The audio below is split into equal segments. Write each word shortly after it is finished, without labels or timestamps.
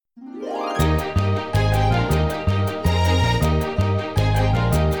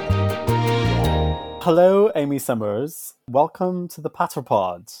Hello, Amy Summers. Welcome to the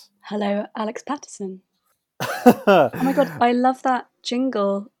Patterpod. Hello, Alex Patterson. Oh Oh my god, I love that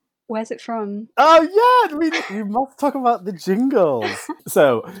jingle. Where's it from? yeah, we must talk about the jingles.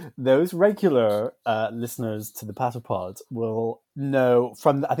 So those regular listeners to the Patterpod will know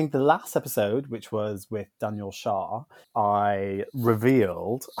from I think the last episode, which was with Daniel Shaw, I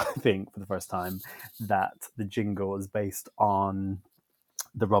revealed, I think for the first time, that the jingle is based on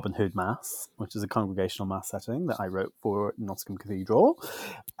the Robin Hood Mass, which is a congregational mass setting that I wrote for Nottingham Cathedral.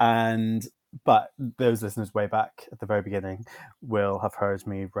 But those listeners way back at the very beginning will have heard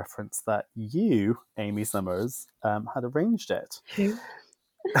me reference that you, Amy Summers, had arranged it. Who?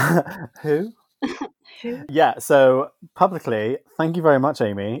 Who? Who? Yeah, so publicly, thank you very much,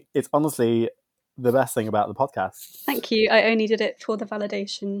 Amy. It's honestly the best thing about the podcast. Thank you. I only did it for the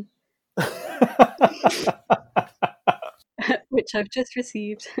validation, which I've just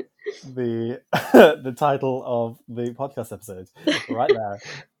received. The title of the podcast episode, right there.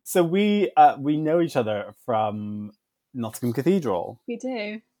 So we know each other from Nottingham Cathedral. We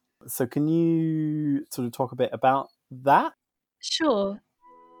do. So can you sort of talk a bit about that? Sure.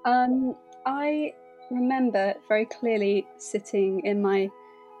 I remember very clearly sitting in my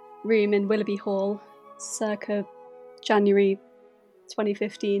room in Willoughby Hall circa January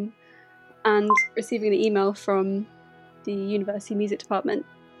 2015 and receiving an email from the University Music Department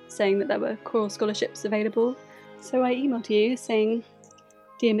saying that there were choral scholarships available. So I emailed you saying,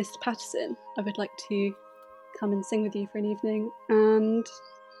 "Dear Mr. Patterson, I would like to come and sing with you for an evening." And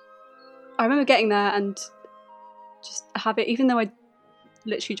I remember getting there and just have it, even though I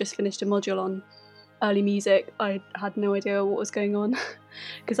literally just finished a module on early music, I had no idea what was going on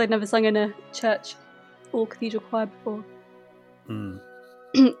because I'd never sung in a church or cathedral choir before. Mm.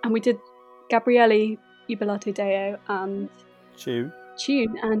 And we did Gabriele, Jubilato Deo and Tune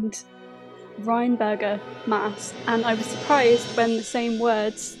and Rheinberger Mass, and I was surprised when the same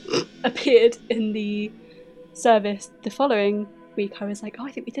words appeared in the service the following week. I was like, oh,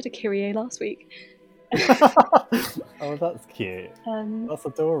 I think we did a Kyrie last week. Oh, that's cute. That's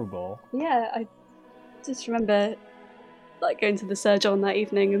adorable. Yeah, I just remember like going to the Sir John that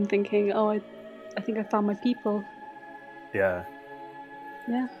evening and thinking, oh, I think I found my people. Yeah.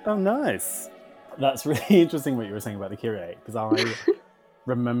 Yeah. Oh, nice. That's really interesting what you were saying about the Kyrie, because I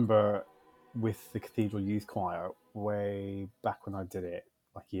remember with the Cathedral Youth Choir way back when I did it,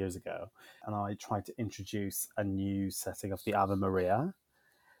 like years ago, and I tried to introduce a new setting of the Ave Maria,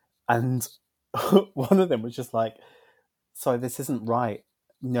 and one of them was just like, sorry, this isn't right.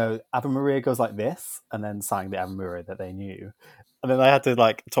 No, Ave Maria goes like this, and then sang the Ave Maria that they knew. And then I had to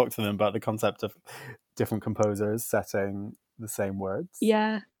like talk to them about the concept of different composers setting the same words.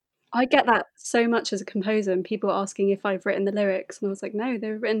 Yeah. I get that so much as a composer, and people asking if I've written the lyrics, and I was like, no, they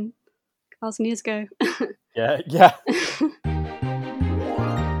were written 1,000 years ago. Yeah.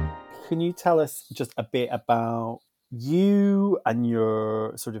 Can you tell us just a bit about you and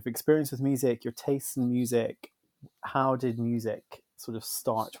your sort of experience with music, your tastes in music? How did music sort of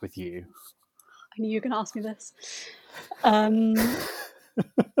start with you? I knew you were going to ask me this.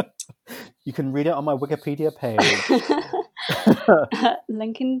 You can read it on my Wikipedia page.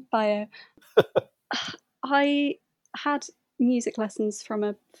 Link in bio. I had music lessons from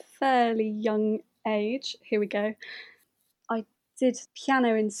a fairly young age. Here we go. I did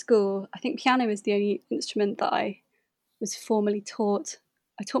piano in school. I think piano is the only instrument that I was formally taught.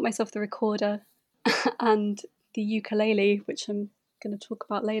 I taught myself the recorder and the ukulele, which I'm going to talk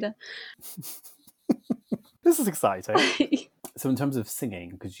about later. This is exciting. So in terms of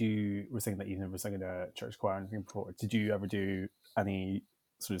singing, because you were saying that you never sang in a church choir or anything before, did you ever do any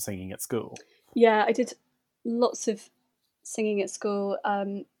sort of singing at school? Yeah, I did lots of singing at school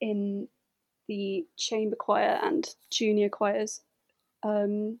in the chamber choir and junior choirs,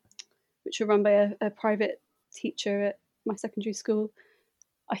 which were run by a private teacher at my secondary school.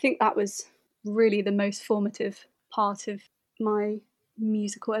 I think that was really the most formative part of my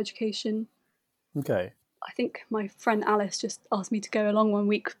musical education. Okay. I think my friend Alice just asked me to go along one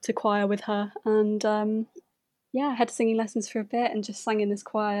week to choir with her, and I had singing lessons for a bit and just sang in this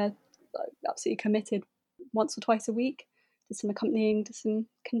choir, absolutely committed, once or twice a week. Did some accompanying, did some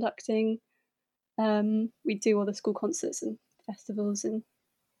conducting. We do all the school concerts and festivals and,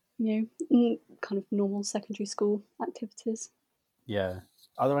 kind of normal secondary school activities. Yeah.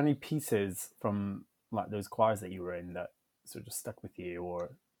 Are there any pieces from like those choirs that you were in that sort of stuck with you, or?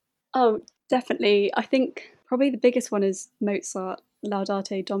 Oh, definitely. I think probably the biggest one is Mozart,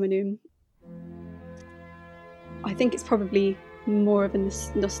 Laudate Dominum. I think it's probably more of a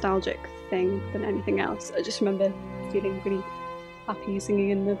nostalgic thing than anything else. I just remember feeling really happy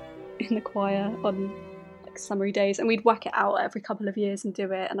singing in the choir on like summery days, and we'd whack it out every couple of years and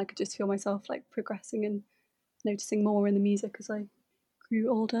do it, and I could just feel myself like progressing and noticing more in the music as I grew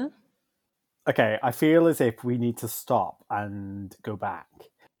older. Okay, I feel as if we need to stop and go back.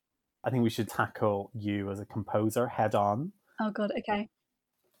 I think we should tackle you as a composer head on. Oh god, okay.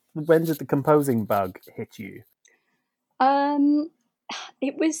 When did the composing bug hit you?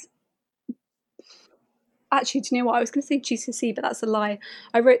 It was actually, do you know what? I was going to say GCSE, but that's a lie.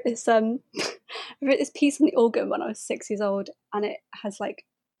 I wrote this I wrote this piece on the organ when I was 6 years old, and it has like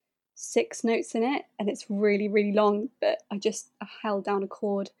 6 notes in it, and it's really, really long, but I held down a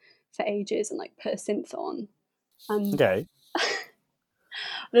chord for ages and like put a synth on. And Okay.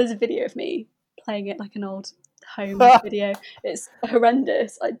 there's a video of me playing it like an old home video. It's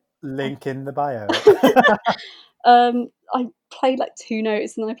horrendous. Link in the bio. I played like 2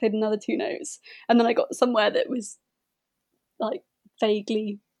 notes, and then I played another 2 notes, and then I got somewhere that was like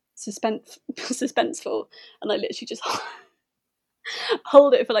vaguely suspenseful, and I literally just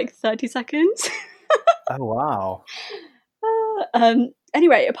hold it for like 30 seconds. Oh, wow.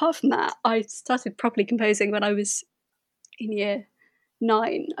 Anyway, apart from that, I started properly composing when I was in year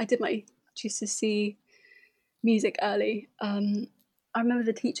 9. I did my GCSE music early. I remember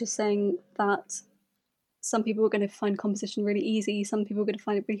the teacher saying that some people were going to find composition really easy, some people were going to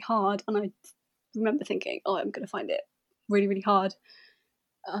find it really hard, and I remember thinking, oh, I'm going to find it really, really hard.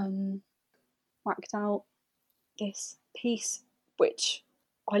 Whacked out this piece, which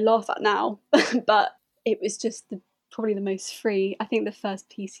I laugh at now, but it was just probably the most free. I think the first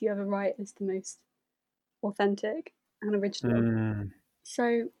piece you ever write is the most authentic and original.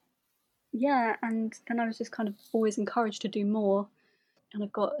 So yeah, and then I was just kind of always encouraged to do more, and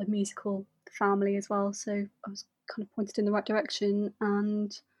I've got a musical family as well, so I was kind of pointed in the right direction,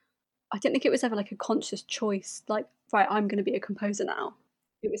 and I don't think it was ever like a conscious choice, like, right, I'm going to be a composer now.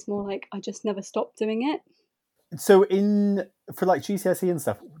 It was more like I just never stopped doing it. So for like GCSE and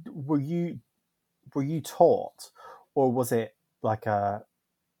stuff, were you taught, or was it like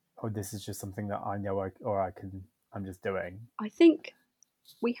this is just something that I know I'm just doing? I think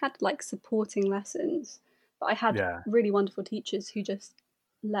we had like supporting lessons, but I had really wonderful teachers who just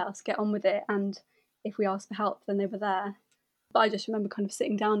let us get on with it, and if we asked for help, then they were there. But I just remember kind of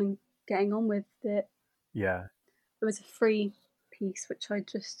sitting down and getting on with it. Yeah. It was a free piece which I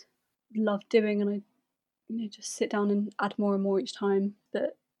just loved doing, and I just sit down and add more and more each time.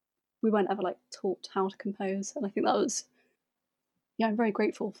 But we weren't ever like taught how to compose, and I think that was, I'm very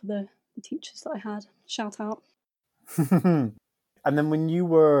grateful for the teachers that I had. Shout out. And then when you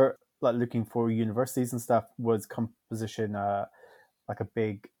were like looking for universities and stuff, was composition like a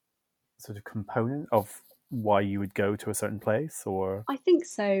big sort of component of why you would go to a certain place? Or I think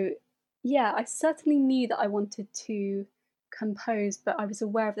so. Yeah, I certainly knew that I wanted to compose, but I was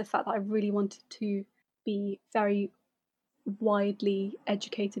aware of the fact that I really wanted to be very widely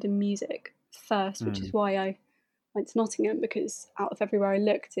educated in music first, which is why I went to Nottingham, because out of everywhere I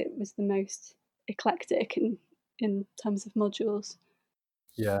looked, it was the most eclectic in terms of modules.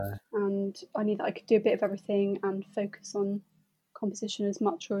 Yeah. And I knew that I could do a bit of everything and focus on composition as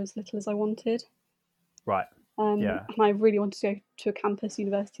much or as little as I wanted. Right. And I really wanted to go to a campus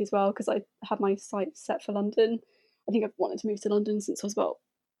university as well, because I had my sights set for London. I think I've wanted to move to London since I was about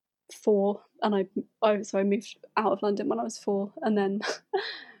 4, and I moved out of London when I was 4, and then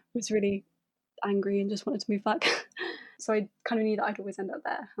was really angry and just wanted to move back. So I kind of knew that I'd always end up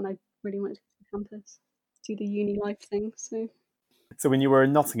there, and I really wanted to go to campus, do the uni life thing. So when you were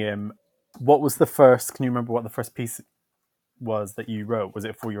in Nottingham, what was the first? Can you remember what the first piece was that you wrote? Was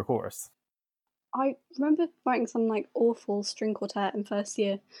it for your course? I remember writing some like awful string quartet in first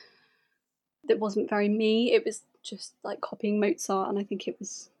year that wasn't very me. It was just like copying Mozart, and I think it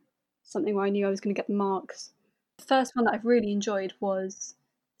was something where I knew I was going to get the marks. The first one that I've really enjoyed was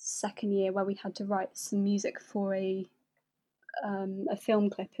second year, where we had to write some music for a film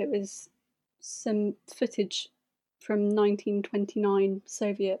clip. It was some footage from 1929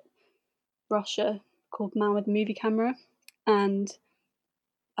 Soviet Russia called Man with a Movie Camera, and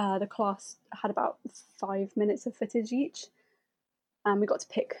the class had about 5 minutes of footage each, and we got to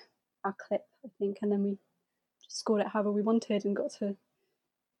pick our clip, I think, and then we just scored it however we wanted and got to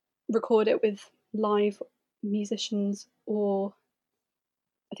record it with live musicians, or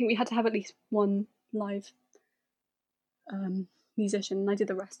I think we had to have at least one live musician, and I did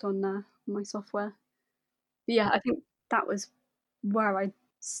the rest on my software. But yeah, I think that was where I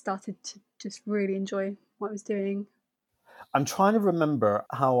started to just really enjoy what I was doing. I'm trying to remember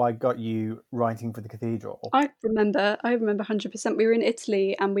how I got you writing for the cathedral. I remember 100%. We were in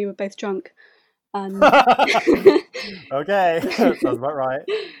Italy and we were both drunk, And Okay, sounds about right.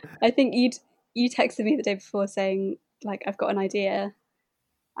 I think you texted me the day before saying like I've got an idea,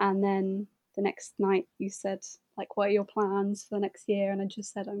 and then the next night you said like what are your plans for the next year, and I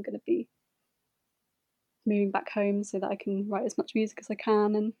just said I'm going to be moving back home so that I can write as much music as I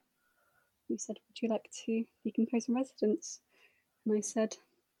can, and you said would you like to be composer in residence, and I said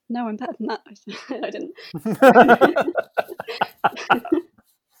no, I'm better than that. I didn't.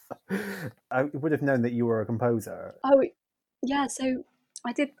 I would have known that you were a composer. Oh yeah, so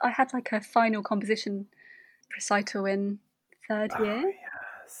I had like a final composition recital in third year.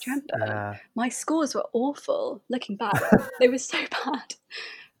 Yes. Do you remember? Yeah. My scores were awful. Looking back, they were so bad.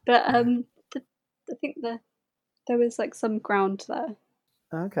 But I think there was like some ground there.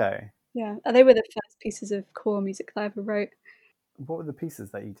 Okay. Yeah, they were the first pieces of choral music that I ever wrote. What were the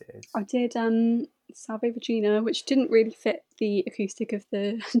pieces that you did? I did Salve Regina, which didn't really fit the acoustic of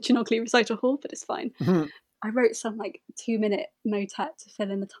the Ginocchio recital hall, but it's fine. I wrote some like 2-minute motet to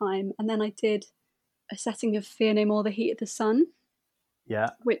fill in the time, and then I did a setting of Fear No More, The Heat of the Sun, Yeah.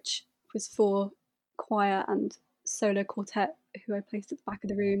 which was for choir and solo quartet, who I placed at the back of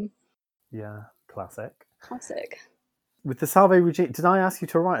the room. Yeah. Classic. With the Salve Regina, did I ask you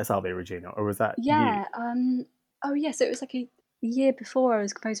to write a Salve Regina, or was that you? Oh yeah, so it was like a year before I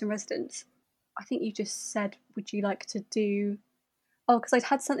was composer in residence. I think you just said, would you like to do... Oh, because I'd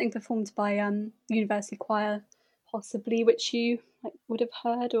had something performed by University Choir, possibly, which you would have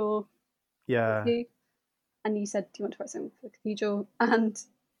heard or... Yeah. And you said, do you want to write something for the cathedral? And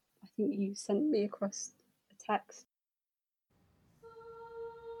I think you sent me across a text.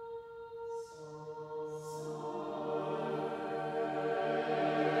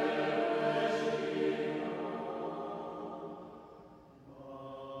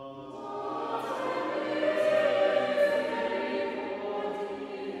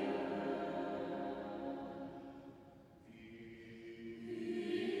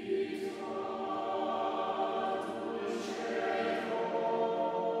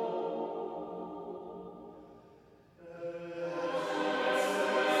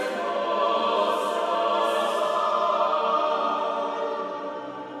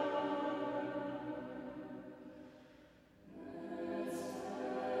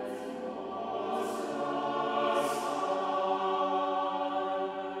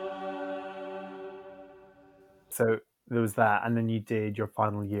 So there was that, and then you did your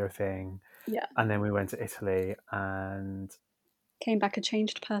final year thing. Yeah. And then we went to Italy and... Came back a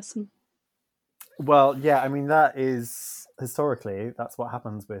changed person. Well, yeah, I mean, that is... Historically, that's what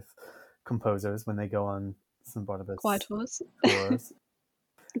happens with composers when they go on St. Barnabas choir tours.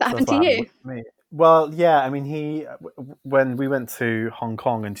 That happened to you? Me. Well, yeah, I mean, when we went to Hong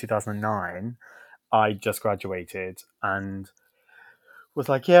Kong in 2009, I just graduated and was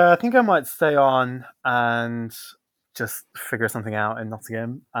like, yeah, I think I might stay on and just figure something out in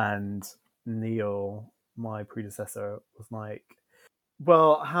Nottingham. And Neil, my predecessor, was like,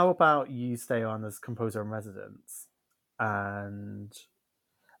 well, how about you stay on as composer in residence? And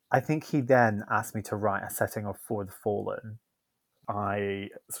I think he then asked me to write a setting of For the Fallen. I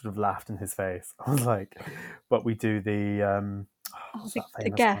sort of laughed in his face. I was like, but we do the the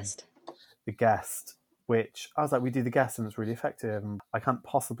guest. One? The guest, which I was like, we do the guest and it's really effective. And I can't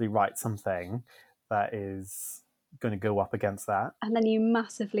possibly write something that is going to go up against that. And then you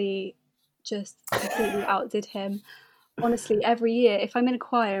massively just completely outdid him. Honestly, every year, if I'm in a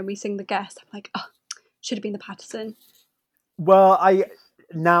choir and we sing the guest, I'm like, oh, should have been the Patterson. Well, I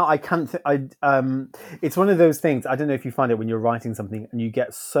can't. It's one of those things. I don't know if you find it when you're writing something and you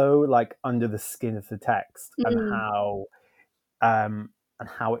get so like under the skin of the text and how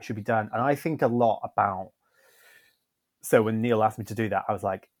it should be done. And I think a lot about. So when Neil asked me to do that, I was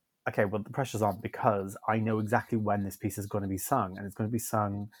like, okay, well the pressure's on because I know exactly when this piece is going to be sung, and it's going to be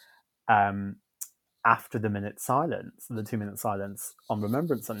sung after the 2-minute silence on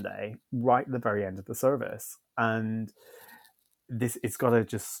Remembrance Sunday, right at the very end of the service, and it's got to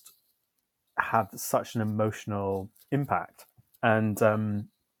just have such an emotional impact. And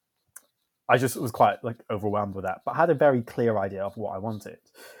I just was quite like overwhelmed with that, but I had a very clear idea of what I wanted.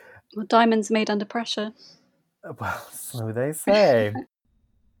 Well, diamonds made under pressure. Well, so they say.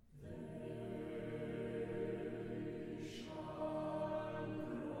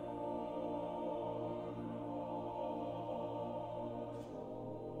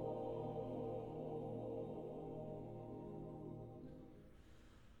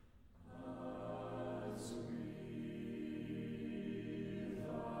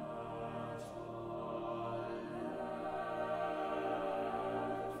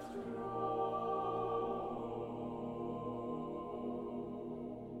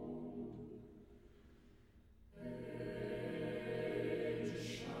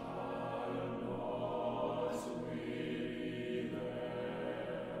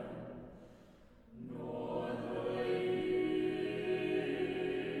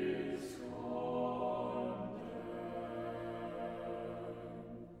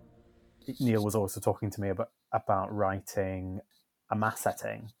 Neil was also talking to me about writing a mass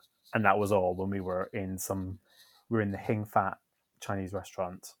setting, and that was all when we were in the Hing Fat Chinese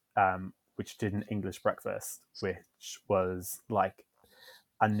restaurant, which did an English breakfast, which was like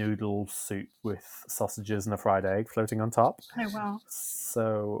a noodle soup with sausages and a fried egg floating on top. Oh wow.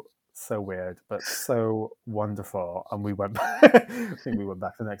 So weird, but so wonderful. And we went back, I think we went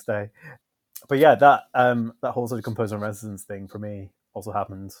back the next day. But yeah, that whole sort of composer in residence thing for me also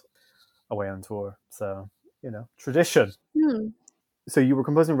happened away on tour. So, tradition. So you were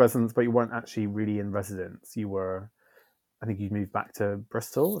composing in residence, but you weren't actually really in residence. I think you moved back to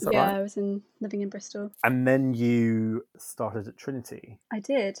Bristol, is that right? Yeah, I was living in Bristol. And then you started at Trinity. I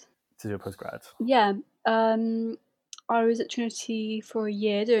did. To do a postgrad. Yeah. I was at Trinity for a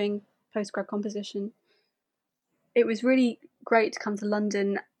year doing postgrad composition. It was really great to come to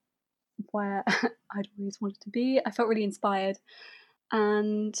London, where I'd always wanted to be. I felt really inspired.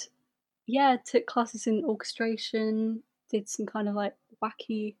 And yeah, took classes in orchestration, did some kind of like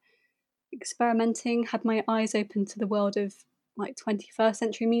wacky experimenting, had my eyes open to the world of like 21st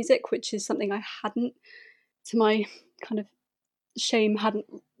century music, which is something I hadn't, to my kind of shame, hadn't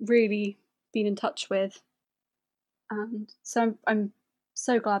really been in touch with. And so I'm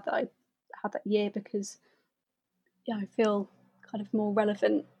so glad that I had that year, because yeah, I feel kind of more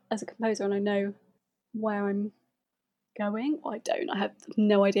relevant as a composer, and I know where I'm going. Well, I don't, I have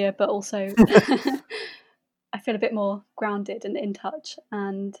no idea, but also I feel a bit more grounded and in touch,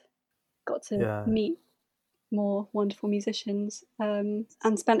 and got to meet more wonderful musicians, and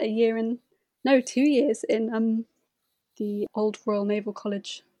spent 2 years in the old Royal Naval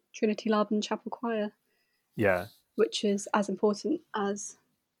College Trinity Laban Chapel Choir. Yeah. Which is as important as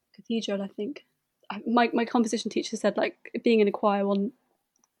cathedral, I think. My composition teacher said, like, being in a choir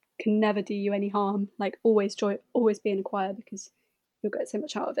can never do you any harm. Like, always be in a choir, because you'll get so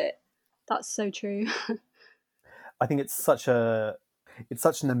much out of it. That's so true. I think it's such an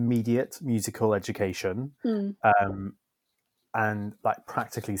immediate musical education, and like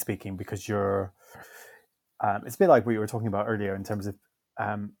practically speaking, because you're, it's a bit like what you were talking about earlier in terms of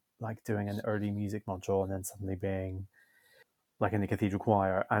like doing an early music module and then suddenly being like in the cathedral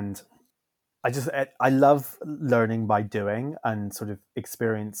choir. And I love learning by doing and sort of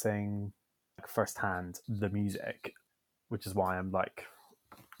experiencing firsthand the music, which is why I'm like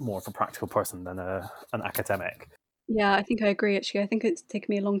more of a practical person than an academic. Yeah, I think I agree, actually. I think it's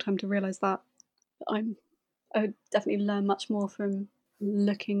taken me a long time to realise that. I would definitely learn much more from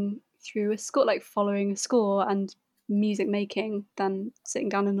looking through a score, like following a score and music making, than sitting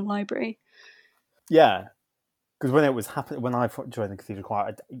down in the library. Yeah, because when it was happening, when I joined the cathedral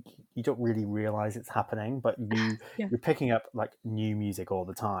choir, you don't really realise it's happening, but you're picking up like new music all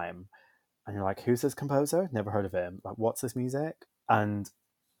the time, and you're like, "Who's this composer? Never heard of him. Like, what's this music?" And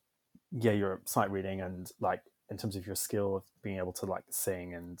yeah, your sight reading and like in terms of your skill of being able to like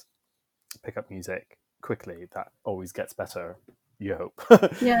sing and pick up music quickly, that always gets better. You hope.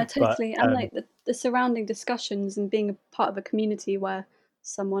 Yeah, totally. And like the surrounding discussions, and being a part of a community where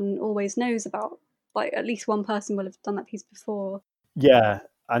someone always knows about, like, at least one person will have done that piece before. Yeah,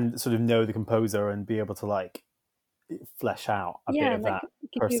 and sort of know the composer and be able to like flesh out a bit of that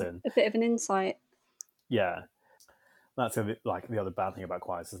give person. you a bit of an insight. Yeah, that's like the other bad thing about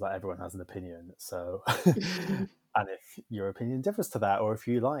choirs is that everyone has an opinion. So, and if your opinion differs to that, or if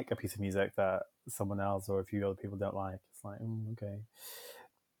you like a piece of music that someone else or a few other people don't like, it's like, okay.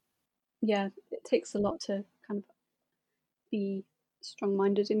 Yeah, it takes a lot to kind of be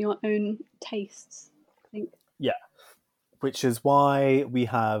strong-minded in your own tastes, I think. Yeah, which is why we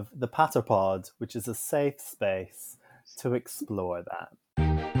have the Patterpod, which is a safe space to explore that.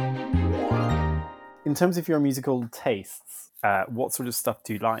 In terms of your musical tastes, what sort of stuff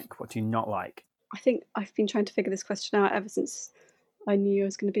do you like? What do you not like? I think I've been trying to figure this question out ever since I knew I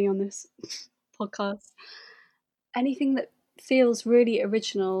was going to be on this podcast. Anything that feels really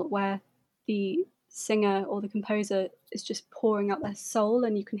original, where the singer or the composer is just pouring out their soul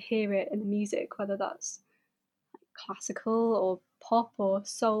and you can hear it in the music, whether that's classical or pop or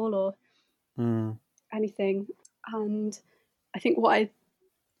soul or anything. And I think what I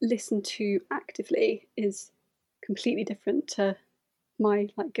listen to actively is completely different to my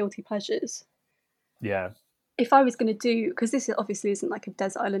like guilty pleasures. Yeah. If I was going to do, because this obviously isn't like a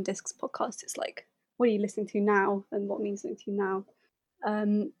Desert Island Discs podcast, it's like, what are you listening to now and what means listening to now?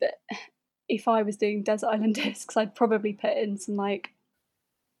 But if I was doing Desert Island Discs, I'd probably put in some like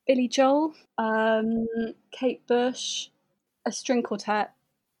Billy Joel, Kate Bush, a string quartet,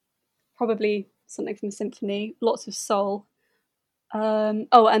 probably something from a symphony, lots of soul.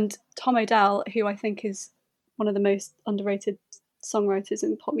 And Tom Odell, who I think is one of the most underrated songwriters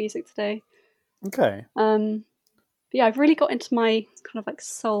in pop music today. Okay. But yeah, I've really got into my kind of like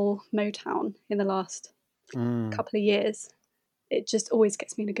soul Motown in the last couple of years. It just always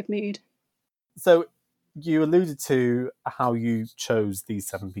gets me in a good mood. So you alluded to how you chose these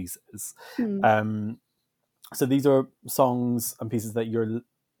 7 pieces. So these are songs and pieces that you're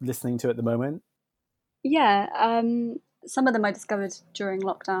listening to at the moment? Yeah, some of them I discovered during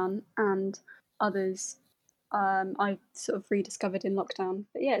lockdown, and others I sort of rediscovered in lockdown.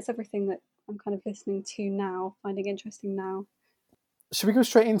 But yeah, it's everything that I'm kind of listening to now, finding interesting now. Should we go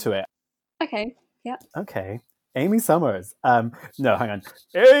straight into it? Okay, yeah. Okay. Amy Summers. No, hang on.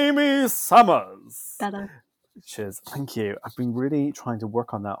 Amy Summers. Better. Cheers. Thank you. I've been really trying to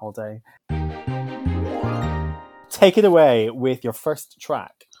work on that all day. Take it away with your first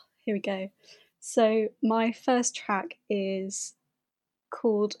track. Here we go. So my first track is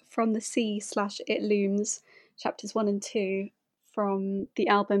called From the Sea / It Looms, chapters 1 and 2, from the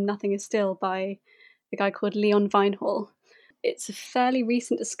album Nothing Is Still by a guy called Leon Vynehall. It's a fairly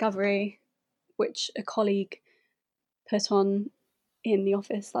recent discovery, which a colleague put on in the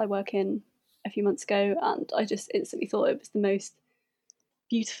office that I work in a few months ago, and I just instantly thought it was the most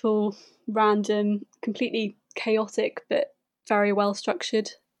beautiful, random, completely chaotic, but very well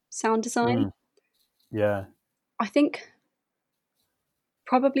structured sound design. Yeah. I think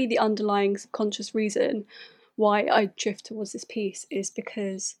probably the underlying subconscious reason why I drift towards this piece is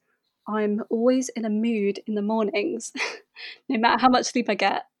because I'm always in a mood in the mornings. No matter how much sleep I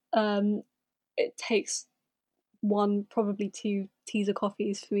get, it takes 1, probably 2 teas of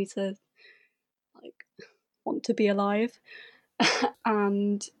coffees for me to like want to be alive.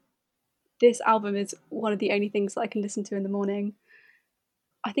 And this album is one of the only things that I can listen to in the morning.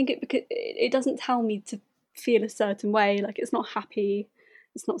 I think it doesn't tell me to feel a certain way. Like, it's not happy,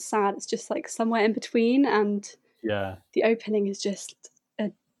 it's not sad, it's just like somewhere in between. And yeah, the opening is just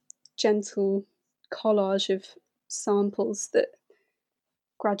a gentle collage of samples that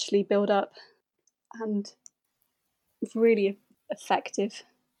gradually build up, and really effective.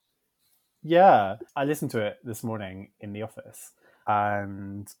 Yeah, I listened to it this morning in the office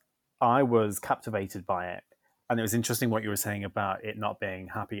and I was captivated by it. And it was interesting what you were saying about it not being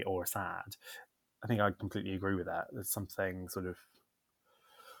happy or sad. I think I completely agree with that. There's something sort of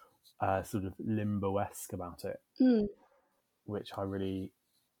limbo-esque about it, which I really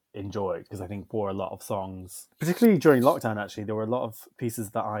enjoyed, because I think for a lot of songs, particularly during lockdown, actually, there were a lot of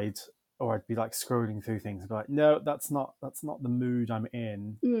pieces that I'd be like scrolling through things and be like, no, that's not the mood I'm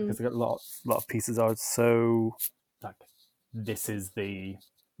in, because I got a lot of pieces are so like, this is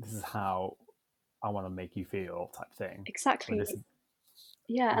how I want to make you feel type thing. Exactly.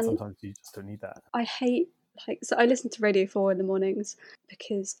 Yeah, and sometimes you just don't need that. I hate, like, so I listen to Radio 4 in the mornings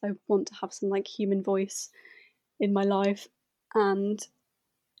because I want to have some like human voice in my life, and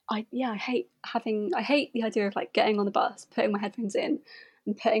I hate the idea of like getting on the bus, putting my headphones in,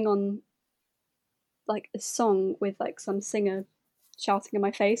 and putting on like a song with like some singer shouting in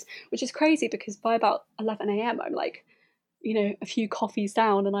my face, which is crazy because by about 11 a.m. I'm like, you know, a few coffees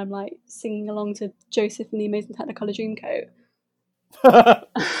down and I'm like singing along to Joseph and the Amazing Technicolor Dreamcoat.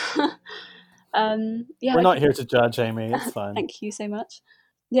 Yeah, we're not here to judge, Amy. It's fine. Thank you so much.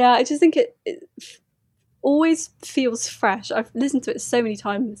 Yeah, I just think it always feels fresh. I've listened to it so many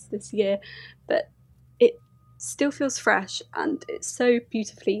times this year, but it still feels fresh, and it's so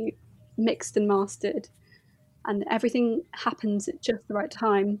beautifully mixed and mastered, and everything happens at just the right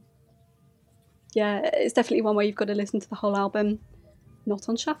time. Yeah, it's definitely one where you've got to listen to the whole album, not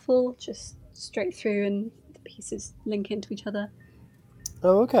on shuffle, just straight through, and the pieces link into each other.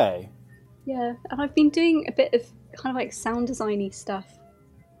 Oh, okay. Yeah, and I've been doing a bit of kind of like sound designy stuff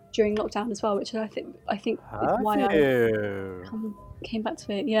during lockdown as well, which I think is why I came back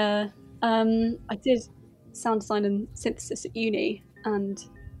to it. Yeah, I did sound design and synthesis at uni, and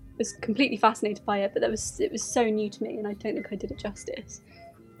was completely fascinated by it. But it was so new to me, and I don't think I did it justice.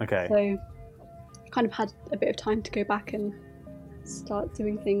 Okay. So, kind of had a bit of time to go back and start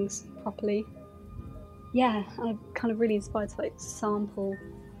doing things properly. Yeah, I'm kind of really inspired to like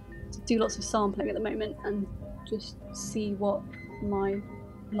to do lots of sampling at the moment, and just see what my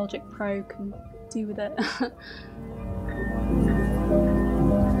Logic Pro can do with it.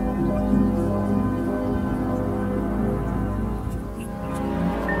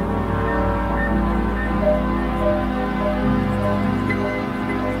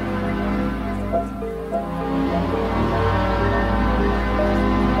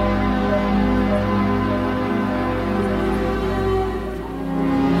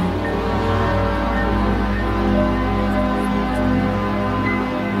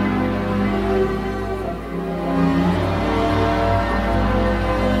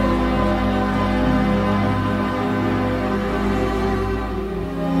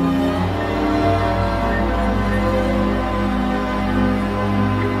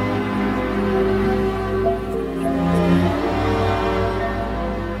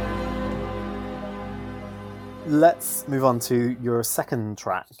 let's move on to your second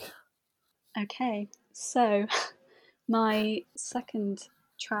track. Okay, so my second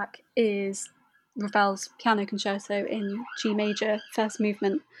track is Ravel's Piano Concerto in G major, first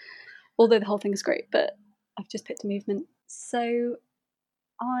movement. Although the whole thing is great, but I've just picked a movement. So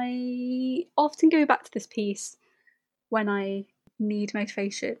I often go back to this piece when I need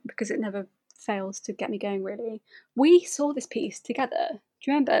motivation because it never fails to get me going, really. We saw this piece together. Do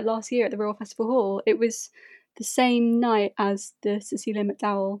you remember last year at the Royal Festival Hall? It was the same night as the Cecilia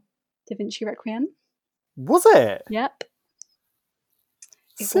McDowell Da Vinci Requiem. Was it? Yep.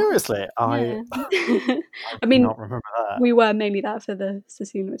 Seriously? Yeah. I I mean, not remember that. we were mainly there for the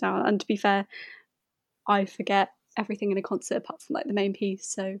Cecilia McDowell, and to be fair, I forget everything in a concert apart from like the main piece,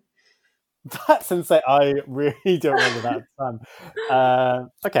 so That's insane. I really don't remember that time.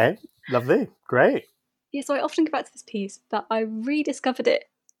 Okay, lovely, great. yeah, so I often go back to this piece, but I rediscovered it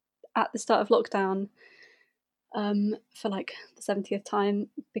at the start of lockdown for like the 70th time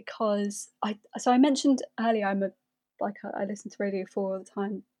because I mentioned earlier I listen to Radio 4 all the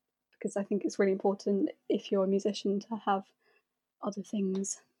time because I think it's really important if you're a musician to have other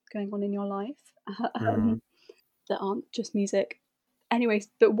things going on in your life that aren't just music. Anyways,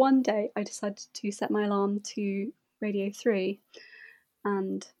 but one day I decided to set my alarm to Radio 3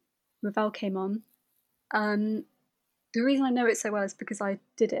 and Ravel came on. The reason I know it so well is because I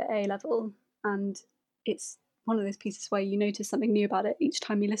did it at A level, and it's one of those pieces where you notice something new about it each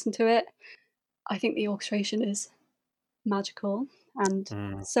time you listen to it. I think the orchestration is magical and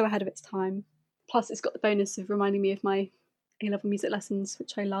so ahead of its time. Plus, it's got the bonus of reminding me of my A level music lessons,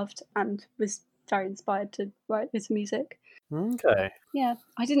 which I loved and was very inspired to write bits of music. Okay. Yeah,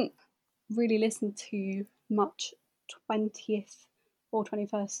 I didn't really listen to much 20th or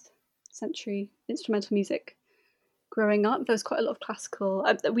 21st century instrumental music growing up. There was quite a lot of classical.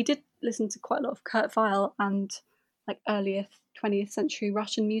 We did listen to quite a lot of Kurt Weill and like earlier 20th century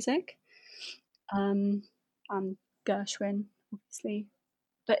Russian music, and Gershwin, obviously.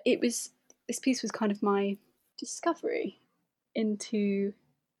 But this piece was kind of my discovery into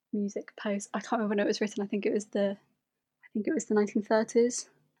music post. I can't remember when it was written. I think it was the 1930s.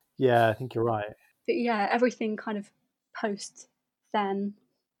 Yeah, I think you're right. But yeah, everything kind of post then.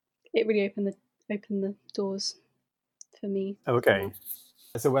 It really opened the doors for me. Okay.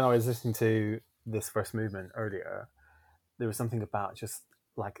 So when I was listening to this first movement earlier, there was something about just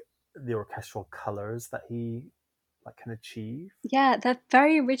like the orchestral colors that he like can achieve. Yeah, they're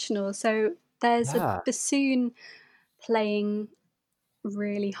very original. So there's Yeah. a bassoon playing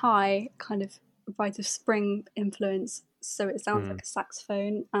really high, kind of Rite of Spring influence. So it sounds like a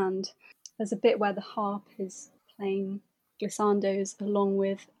saxophone, and there's a bit where the harp is playing glissandos along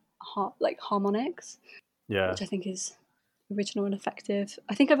with harmonics, which I think is original and effective.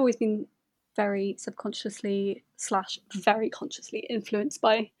 I think I've always been very subconsciously / very consciously influenced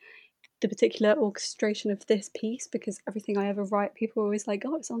by the particular orchestration of this piece because everything I ever write, people are always like,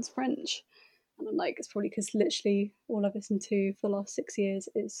 "Oh, it sounds French," and I'm like, it's probably because literally all I've listened to for the last 6 years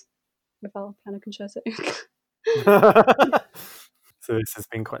is Ravel Piano Concerto. So this has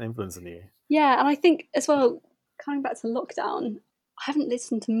been quite an influence on you. Yeah, and I think as well, coming back to lockdown, I haven't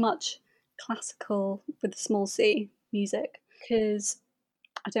listened to much classical with a small c music because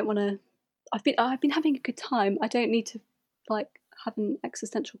I don't want to. I've been having a good time. I don't need to like have an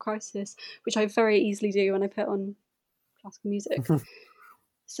existential crisis, which I very easily do when I put on classical music.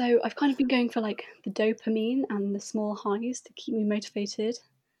 So I've kind of been going for like the dopamine and the small highs to keep me motivated.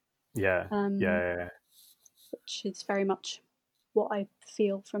 Yeah. Which is very much what I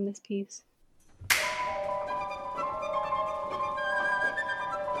feel from this piece.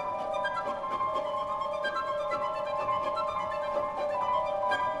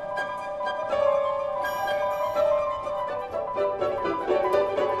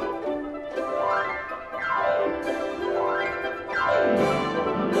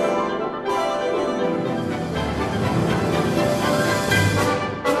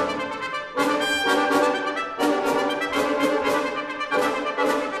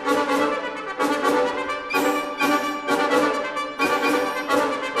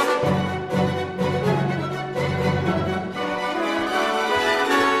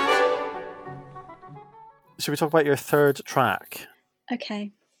 Should we talk about your third track?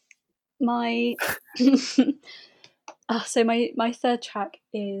 Okay. My so my third track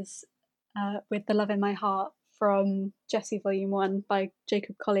is With the Love in My Heart from Jessie Volume 1 by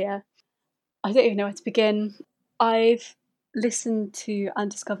Jacob Collier. I don't even know where to begin. I've listened to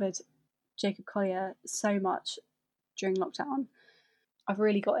and discovered Jacob Collier so much during lockdown. I've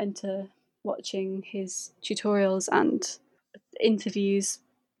really got into watching his tutorials and interviews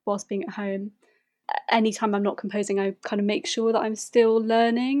whilst being at home. anytime I'm not composing, I kind of make sure that I'm still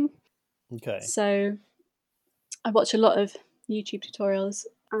learning. Okay. So I watch a lot of YouTube tutorials,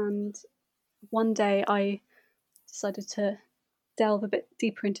 and one day I decided to delve a bit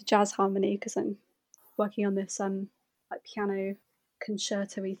deeper into jazz harmony because I'm working on this like piano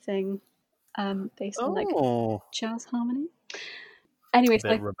concerto-y thing based on like jazz harmony. Anyway, a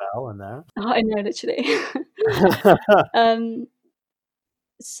bit rebel in there. I know, literally.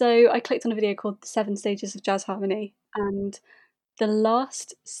 So I clicked on a video called The 7 Stages of Jazz Harmony, and the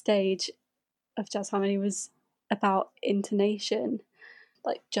last stage of jazz harmony was about intonation,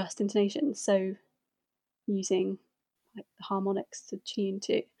 like just intonation, so using like the harmonics to tune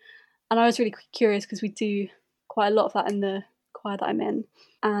to. And I was really curious because we do quite a lot of that in the choir that I'm in,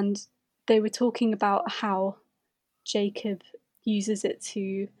 and they were talking about how Jacob uses it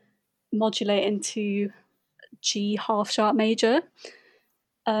to modulate into G half sharp major.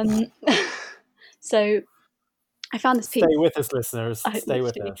 So I found this piece. Stay with us, listeners. Stay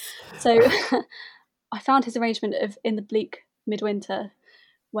with us. So I found his arrangement of In the Bleak Midwinter,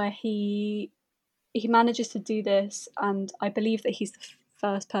 where he manages to do this, and I believe that he's the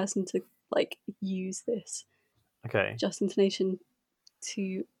first person to like use this just intonation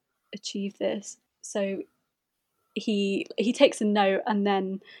to achieve this. So he takes a note and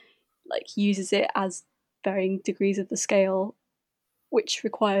then like uses it as varying degrees of the scale, which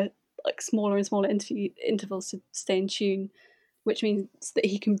require like smaller and smaller intervals to stay in tune, which means that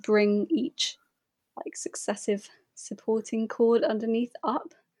he can bring each like successive supporting chord underneath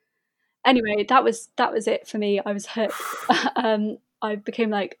up. Anyway, that was it for me. I was hooked. I became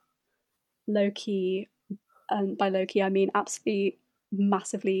like low-key, by low-key I mean absolutely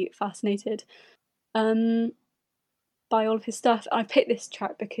massively fascinated by all of his stuff. I picked this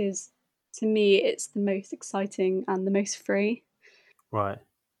track because to me it's the most exciting and the most free. Right.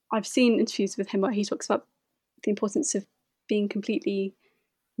 I've seen interviews with him where he talks about the importance of being completely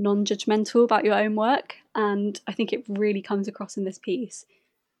non-judgmental about your own work, and I think it really comes across in this piece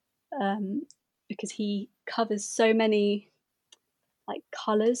because he covers so many like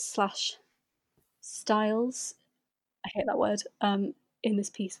colours / styles, I hate that word, in this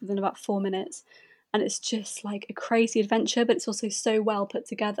piece within about 4 minutes, and it's just like a crazy adventure, but it's also so well put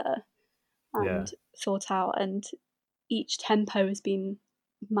together and thought out, and each tempo has been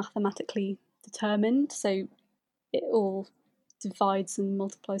mathematically determined, so it all divides and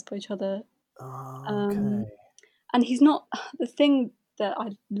multiplies by each other. And he's not, the thing that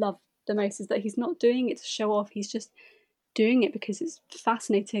I love the most is that he's not doing it to show off, he's just doing it because it's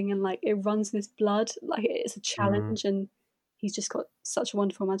fascinating and like it runs in his blood, like it's a challenge, and he's just got such a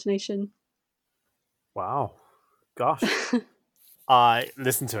wonderful imagination. Wow. Gosh. I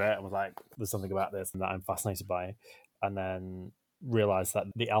listened to it and was like, there's something about this and that I'm fascinated by, and then realised that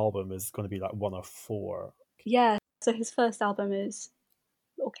the album is going to be like 1 of 4. Yeah, so his first album is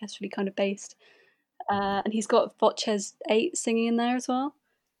orchestrally kind of based, and he's got Voces 8 singing in there as well.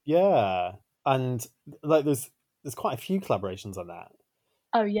 Yeah, and like there's quite a few collaborations on that.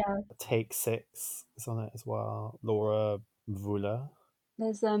 Oh yeah, Take 6 is on it as well. Laura Vula.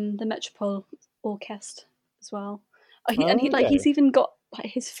 There's the Metropole Orchestra as well. He's even got like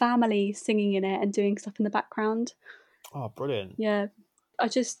his family singing in it and doing stuff in the background. Oh, brilliant! Yeah, I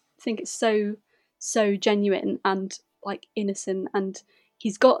just think it's so genuine and like innocent, and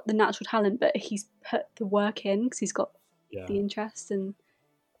he's got the natural talent, but he's put the work in because he's got the interest, and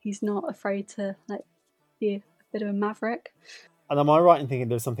he's not afraid to like be a bit of a maverick. And am I right in thinking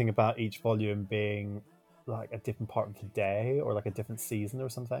there's something about each volume being like a different part of the day or like a different season or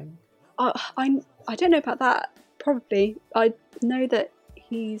something? I don't know about that. Probably. I know that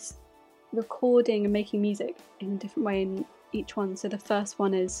he's recording and making music in a different way in each one. So the first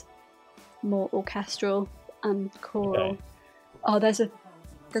one is more orchestral and choral. Oh, there's a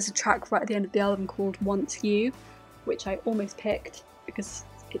track right at the end of the album called Want You, which I almost picked because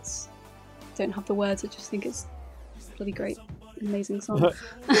don't have the words. I just think it's bloody great, amazing song.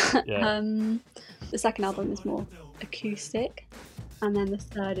 The second album is more acoustic, and then the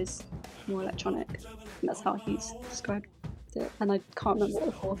third is more electronic, and that's how he's described it. And I can't remember what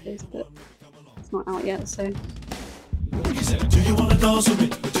the fourth is, but it's not out yet, so. He said, do you wanna dance with me?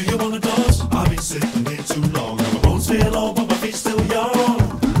 Do you wanna dance? I've been sitting here too long, and my bones feel old, but my feet still young.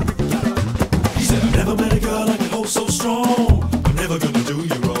 He said, I've never met a girl I can hold so strong. I'm never gonna do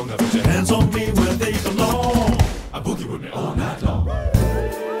you wrong. Now put your hands on me where they belong. I boogie with me all night long.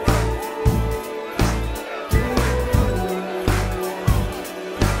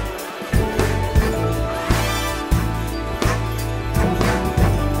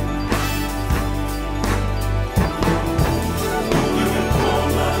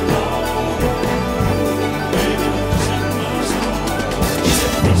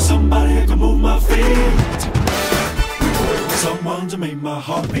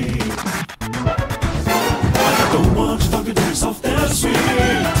 heartbeat. And I don't want your tongue to be soft and sweet.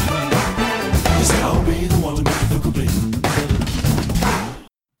 You say I'll be the one to make you feel complete.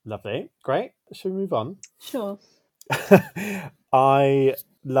 Lovely. Great. Should we move on? Sure. I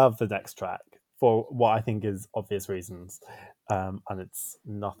love the next track for what I think is obvious reasons. And it's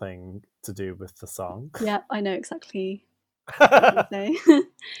nothing to do with the song. Yeah, I know exactly what you say.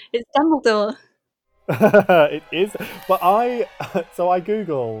 It's Dumbledore. It is. But I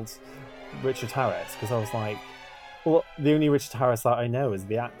Googled Richard Harris because I was like, well, the only Richard Harris that I know is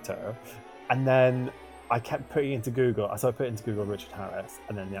the actor. And then I kept putting it into Google. So I put into Google Richard Harris,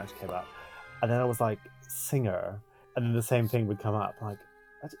 and then the actor came up. And then I was like, singer. And then the same thing would come up. Like,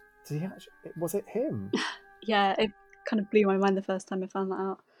 did he actually, was it him? Yeah, it kind of blew my mind the first time I found that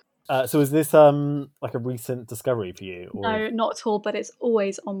out. So is this like a recent discovery for you? Or... No, not at all, but it's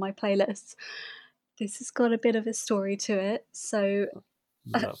always on my playlists. This has got a bit of a story to it, so...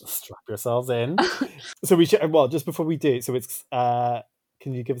 strap yourselves in. So we should, well, just before we do, so it's,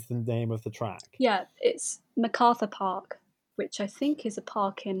 can you give us the name of the track? Yeah, it's MacArthur Park, which I think is a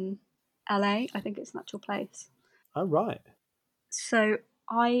park in LA. I think it's an actual place. Oh, right. So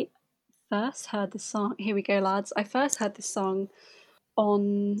I first heard the song, here we go lads, I first heard this song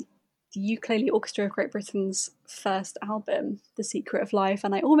on the Ukulele Orchestra of Great Britain's first album, The Secret of Life,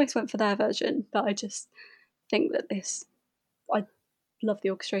 and I almost went for their version, but I just think that I love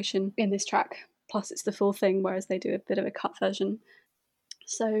the orchestration in this track, plus it's the full thing, whereas they do a bit of a cut version.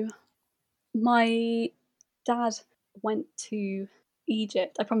 So my dad went to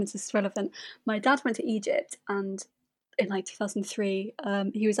Egypt. I promise this is relevant. My dad went to Egypt, and in like 2003,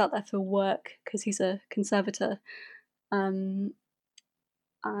 he was out there for work because he's a conservator, and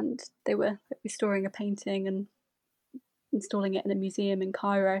they were restoring a painting and installing it in a museum in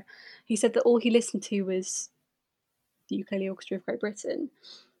Cairo. He said that all he listened to was the Ukulele Orchestra of Great Britain,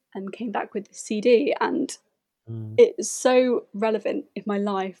 and came back with the CD, and it's so relevant in my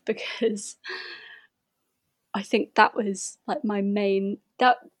life because I think that was like my main,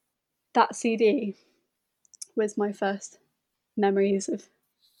 that CD was my first memories of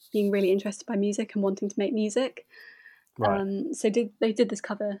being really interested by music and wanting to make music. Right. So they did this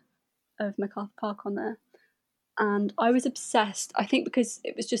cover of MacArthur Park on there, and I was obsessed. I think because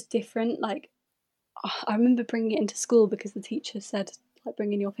it was just different. Like, I remember bringing it into school because the teacher said, like,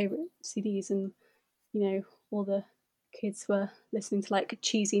 bring in your favourite CDs, and you know, all the kids were listening to like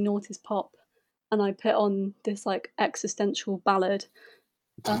cheesy noughties pop, and I put on this like existential ballad.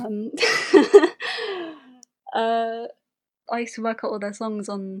 I used to work out all their songs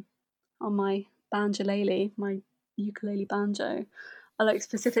on my banjolele, my ukulele banjo. I like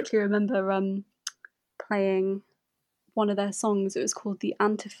specifically remember playing one of their songs. It was called the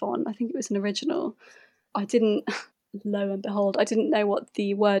Antiphon. I think it was an original. I didn't, lo and behold, I didn't know what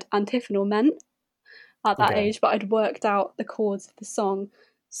the word antiphonal meant at that age, but I'd worked out the chords of the song.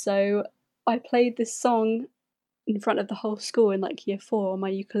 So I played this song in front of the whole school in like year 4 on my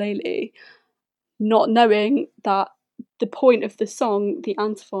ukulele, not knowing that the point of the song, the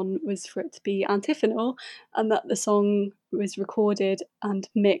antiphon, was for it to be antiphonal, and that the song was recorded and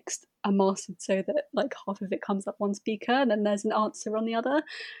mixed and mastered so that like half of it comes up one speaker and then there's an answer on the other.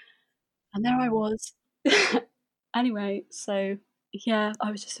 And there I was. Anyway, so yeah,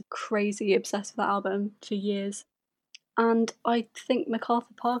 I was just crazy obsessed with that album for years. And I think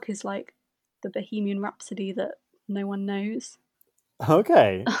MacArthur Park is like the Bohemian Rhapsody that no one knows.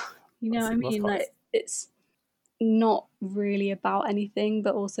 Okay. You know what I mean? Like, it's not really about anything,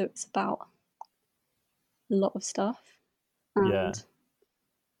 but also it's about a lot of stuff. And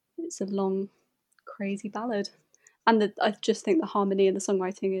it's a long, crazy ballad. And I just think the harmony and the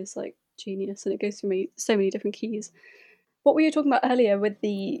songwriting is like genius, and it goes through so many different keys. What we were talking about earlier with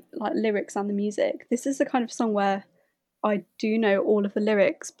the like lyrics and the music, this is the kind of song where I do know all of the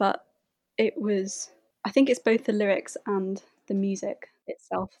lyrics, but I think it's both the lyrics and the music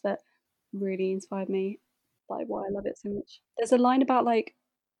itself that really inspired me, like why I love it so much. There's a line about like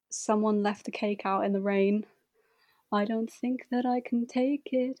someone left the cake out in the rain. I don't think that I can take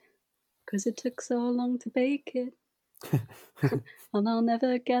it, 'cause it took so long to bake it. And I'll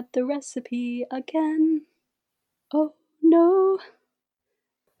never get the recipe again. Oh no.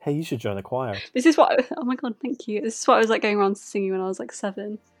 Hey, you should join the choir. This is what, oh my god, thank you. This is what I was like going around singing when I was like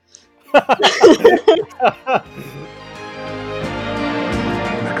 7.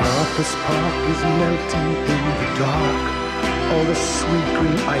 MacArthur's Park is melting in the dark, all the sweet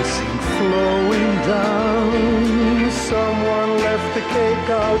green icing flowing down. Someone left the cake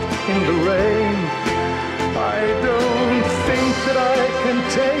out in the rain. I don't think that I can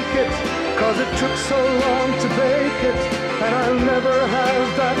take it, 'cause it took so long to bake it, and I'll never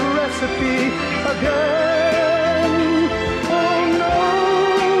have that recipe again. Oh no!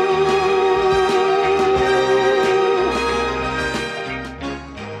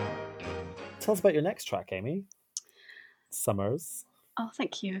 Tell us about your next track, Amy. Summers. Oh,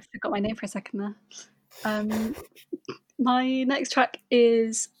 thank you. I forgot my name for a second there. My next track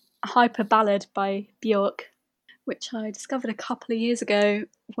is Hyper Ballad by Björk, which I discovered a couple of years ago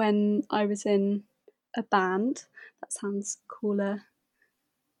when I was in a band. That sounds cooler.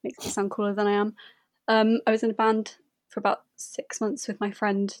 Makes me sound cooler than I am. I was in a band for about 6 months with my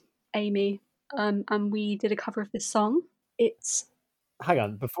friend Amy, and we did a cover of this song. It's... Hang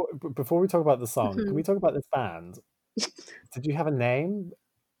on, before we talk about the song, can we talk about this band? Did you have a name?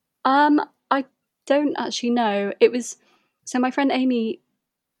 I don't actually know. It was... So my friend Amy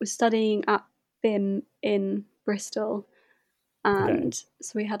was studying at BIM in Bristol, and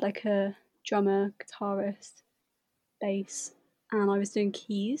so we had like a drummer, guitarist, bass, and I was doing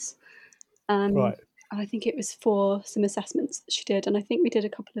keys. Right. And I think it was for some assessments that she did, and I think we did a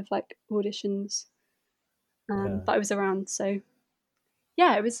couple of like auditions. But I was around, so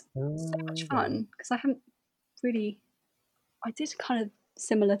yeah, it was so much fun because I did kind of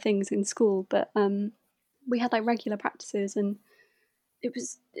similar things in school, but we had like regular practices, and it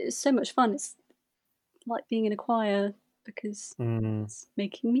was so much fun. It's like being in a choir because it's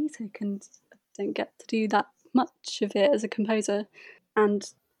making music, and I don't get to do that much of it as a composer. And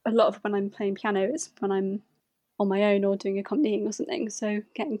a lot of when I'm playing piano is when I'm on my own or doing accompanying or something. So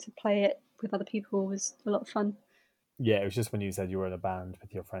getting to play it with other people was a lot of fun. Yeah, it was just when you said you were in a band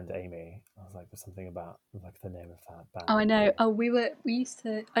with your friend Amy, I was like, there's something about like the name of that band. Oh, I know. Oh, we used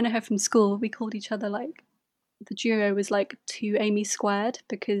to... I know her from school. We called each other like... The duo was like 2 Amy squared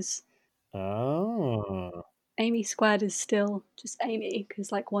because... Oh. Amy squared is still just Amy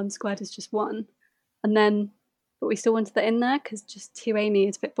because like 1 squared is just 1. And then... But we still wanted that in there because just 2 Amy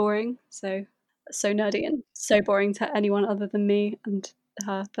is a bit boring. So nerdy and so boring to anyone other than me and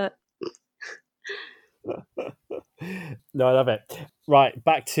her. But... No, I love it. Right,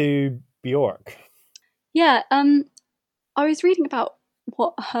 back to Björk. Yeah, I was reading about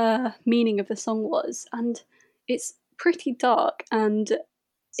what her meaning of the song was, and it's pretty dark, and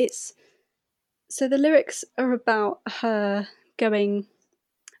it's... So the lyrics are about her going...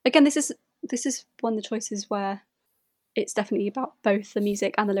 Again, this is one of the choices where it's definitely about both the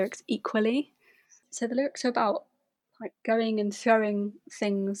music and the lyrics equally. So the lyrics are about like going and throwing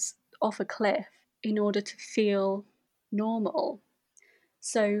things off a cliff in order to feel normal.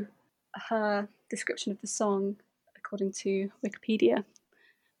 So her description of the song, according to Wikipedia,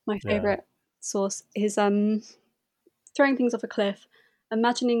 my favourite source, is throwing things off a cliff,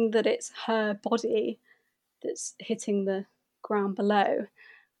 imagining that it's her body that's hitting the ground below,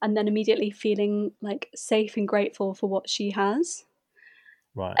 and then immediately feeling like safe and grateful for what she has.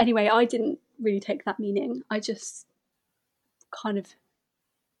 Right. Anyway, I didn't really take that meaning. I just kind of...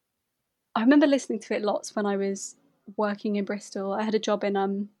 I remember listening to it lots when I was working in Bristol. I had a job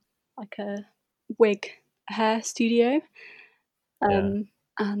in like a wig hair studio, and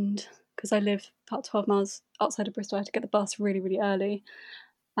because I live about 12 miles outside of Bristol, I had to get the bus really, really early,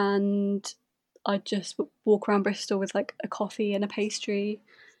 and I'd just walk around Bristol with like a coffee and a pastry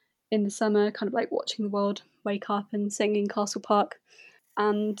in the summer, kind of like watching the world wake up and singing Castle Park.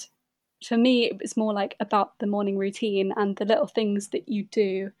 And for me, it was more like about the morning routine and the little things that you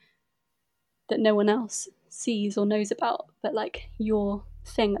do that no one else sees or knows about, but like your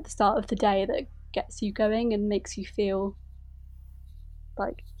thing at the start of the day that gets you going and makes you feel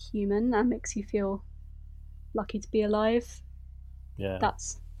like human and makes you feel lucky to be alive. Yeah.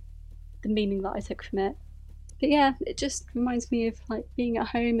 That's the meaning that I took from it. But yeah, it just reminds me of like being at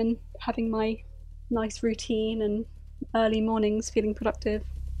home and having my nice routine and early mornings feeling productive.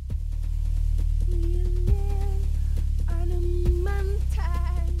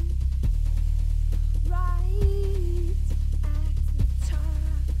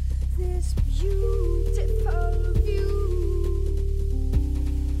 Beautiful view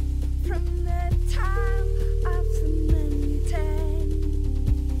from the top of the mountain.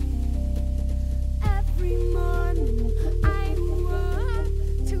 Every morning I walk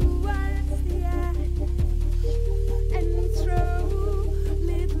towards the edge and throw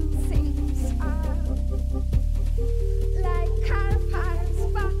little things out, like car parts,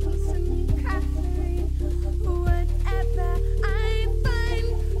 bottles and cutlery, whatever I find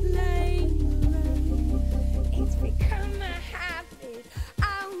laying. It's become a habit, a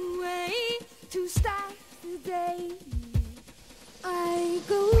way to start the day. I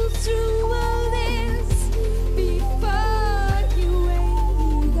go through all this before you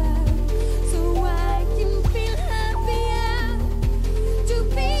wake up.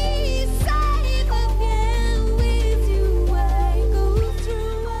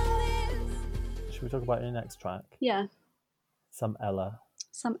 about your next track? Yeah, Some Ella.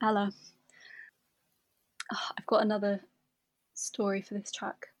 some Ella. I've got another story for this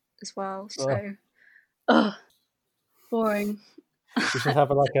track as well. So, boring. We should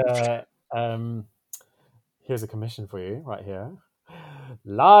have like a here's a commission for you right here,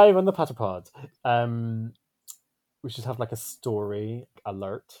 live on the Patapod. We should have like a story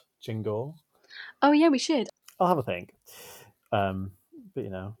alert jingle. Oh yeah, we should. I'll have a think. But you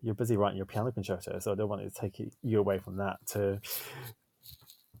know, you're busy writing your piano concerto, so I don't want to take you away from that to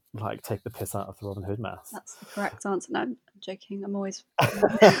like take the piss out of the Robin Hood mass. That's the correct answer. No, I'm joking. I'm always.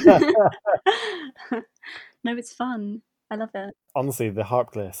 No, it's fun. I love it. Honestly, the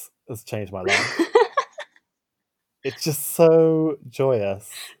harp gliss has changed my life. It's just so joyous.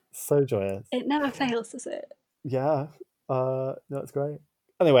 So joyous. It never fails, does it? Yeah. No, it's great.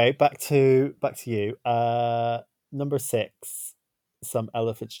 Anyway, back to you. Number 6, some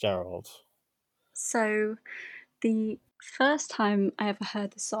Ella Fitzgerald. So, the first time I ever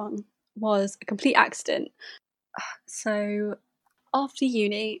heard the song was a complete accident. So, after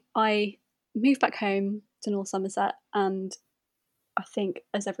uni, I moved back home to North Somerset, and I think,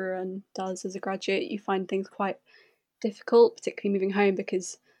 as everyone does as a graduate, you find things quite difficult, particularly moving home,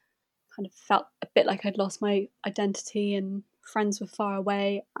 because I kind of felt a bit like I'd lost my identity and friends were far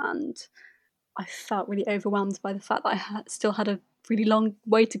away, and I felt really overwhelmed by the fact that I still had a really long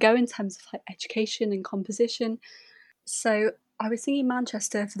way to go in terms of like education and composition. So I was singing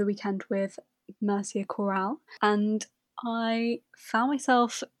Manchester for the weekend with Mercia Chorale, and I found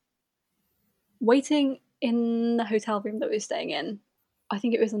myself waiting in the hotel room that we were staying in. I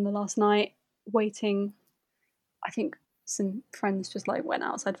think it was on the last night, waiting. I think some friends just like went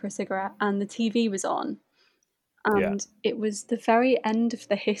outside for a cigarette, and the TV was on, and it was the very end of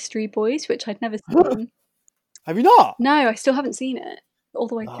the History Boys, which I'd never seen. Have you not? No, I still haven't seen it all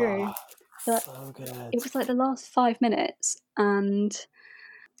the way through. But so good. it was like the last 5 minutes, and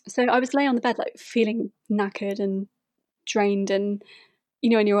so I was laying on the bed like feeling knackered and drained, and you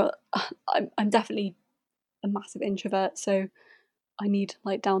know, and you're I'm definitely a massive introvert, so I need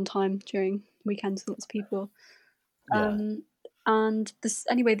like downtime during weekends with lots of people. And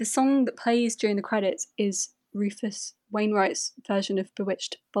the song that plays during the credits is Rufus Wainwright's version of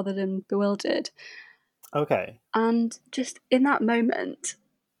Bewitched, Bothered and Bewildered. Okay. And just in that moment,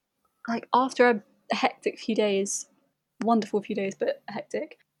 like after a hectic few days, wonderful few days, but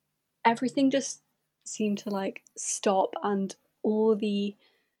hectic, everything just seemed to like stop, and all the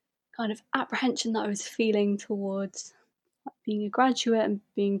kind of apprehension that I was feeling towards being a graduate and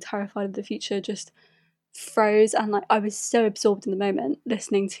being terrified of the future just froze, and like I was so absorbed in the moment,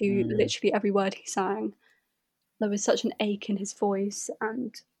 listening to literally every word he sang. There was such an ache in his voice,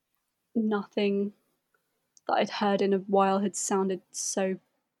 and nothing that I'd heard in a while had sounded so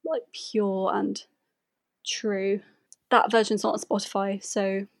like pure and true. That version's not on Spotify,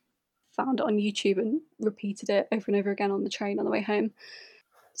 so found it on YouTube and repeated it over and over again on the train on the way home.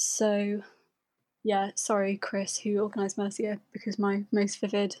 So yeah, sorry Chris, who organised Mercia, because my most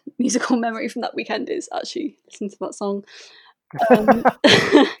vivid musical memory from that weekend is actually listening to that song.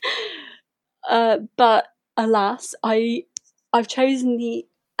 But alas, I've chosen the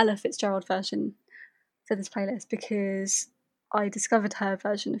Ella Fitzgerald version for this playlist because I discovered her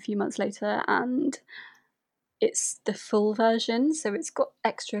version a few months later, and it's the full version, so it's got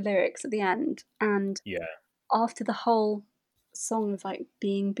extra lyrics at the end. And after the whole song of like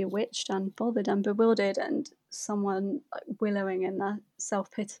being bewitched and bothered and bewildered and someone like willowing in their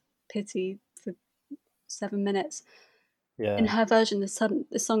self-pity for 7 minutes, in her version the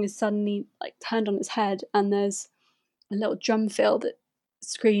song is suddenly like turned on its head, and there's a little drum fill that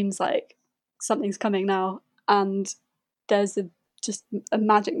screams like something's coming now, and there's just a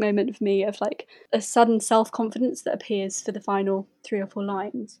magic moment for me of like a sudden self-confidence that appears for the final 3 or 4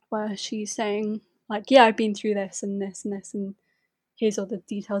 lines, where she's saying like, yeah, I've been through this and this and this, and here's all the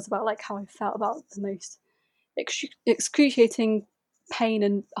details about like how I felt about the most excruciating pain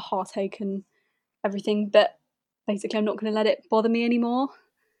and heartache and everything, but basically I'm not going to let it bother me anymore.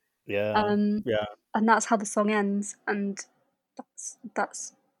 And that's how the song ends, and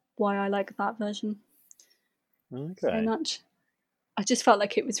that's why I like that version so much. I just felt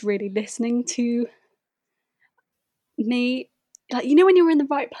like it was really listening to me, like, you know, when you're in the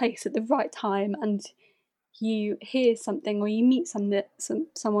right place at the right time and you hear something or you meet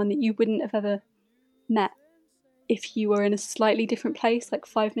someone that you wouldn't have ever met if you were in a slightly different place like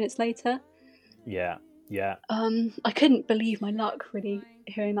 5 minutes later. I couldn't believe my luck really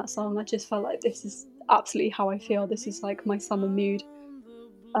hearing that song. I just felt like this is absolutely how I feel. This is like my summer mood,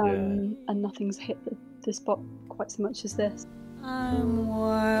 and nothing's hit the spot quite so much as this. I'm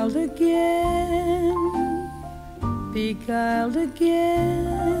wild again, beguiled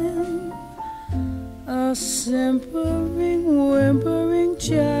again, a simpering, whimpering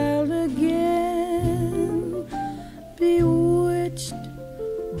child again, bewitched,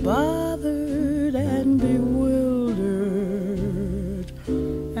 bothered, and bewildered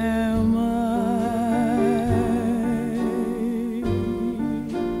am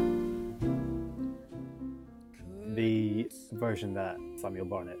The version that Samuel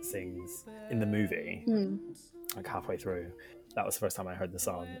Barnett sings in the movie, like halfway through, that was the first time I heard the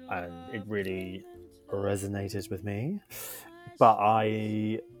song, and it really resonated with me. But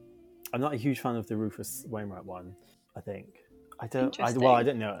I'm not a huge fan of the Rufus Wainwright one. I think I didn't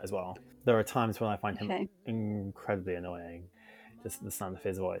know it as well. There are times when I find him incredibly annoying, just the sound of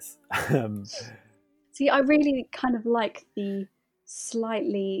his voice. See, I really kind of like the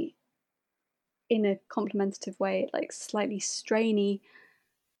slightly, in a complimentative way, like slightly strainy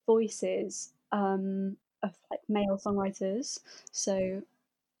voices of like male songwriters. So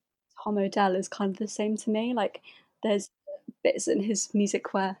Tom Odell is kind of the same to me. Like there's bits in his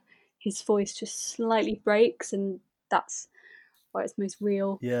music where his voice just slightly breaks, and that's why it's most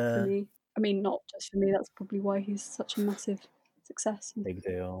real for me. I mean, not just for me, that's probably why he's such a massive success. Big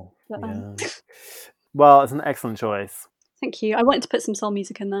deal. But, Yeah. Well, it's an excellent choice. Thank you. I wanted to put some soul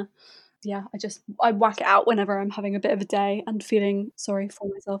music in there. Yeah, I whack it out whenever I'm having a bit of a day and feeling sorry for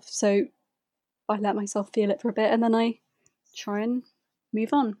myself. So I let myself feel it for a bit, and then I try and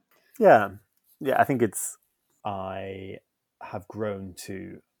move on. Yeah. I think I have grown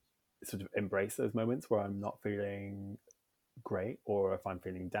to sort of embrace those moments where I'm not feeling great, or if I'm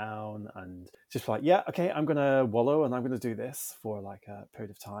feeling down, and just like, yeah, okay, I'm gonna wallow and I'm gonna do this for like a period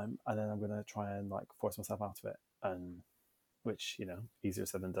of time, and then I'm gonna try and like force myself out of it, and which, easier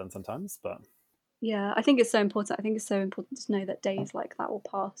said than done sometimes, but yeah, I think it's so important. I think it's so important to know that days like that will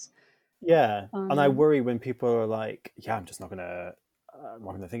pass. Yeah, and I worry when people are like, yeah, I'm not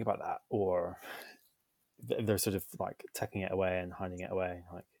gonna think about that, or they're sort of like tucking it away and hiding it away,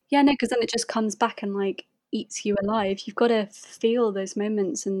 like. Yeah, no, because then it just comes back and like eats you alive. You've got to feel those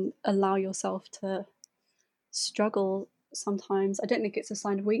moments and allow yourself to struggle sometimes. I don't think it's a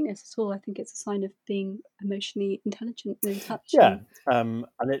sign of weakness at all. I think it's a sign of being emotionally intelligent and in touch. Yeah, and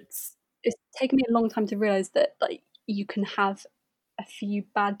it's taken me a long time to realize that like you can have a few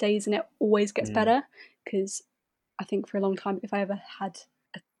bad days and it always gets better. Because I think for a long time, if I ever had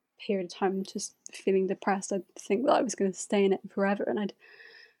a period of time just feeling depressed, I'd think that I was going to stay in it forever and I'd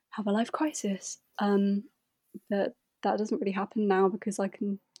have a life crisis. But that doesn't really happen now because I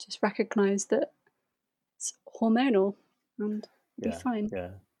can just recognize that it's hormonal and be fine.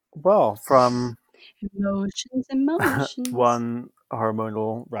 Yeah. Well, from emotions, one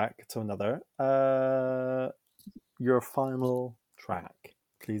hormonal wreck to another, your final track,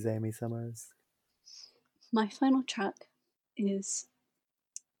 please, Amy Summers. My final track is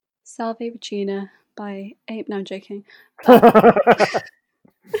Salve Regina by Ape. No, I'm joking.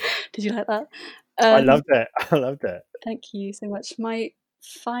 Did you like that? I loved it. Thank you so much. My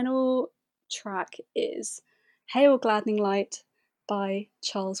final track is Hail Gladdening Light by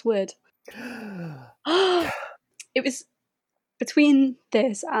Charles Wood. It was between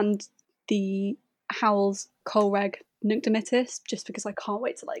this and the Howells Colreg Nunc Dimittis, just because I can't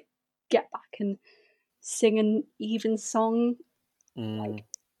wait to like get back and sing an even song like,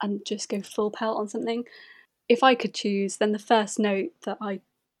 and just go full pelt on something. If I could choose, then the first note that I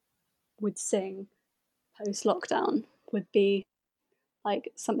would sing post-lockdown would be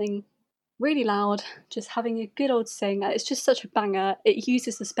like something really loud, just having a good old sing. It's just such a banger. It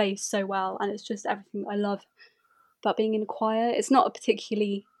uses the space so well, and it's just everything I love about being in a choir. It's not a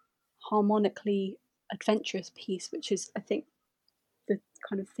particularly harmonically adventurous piece, which is, I think, the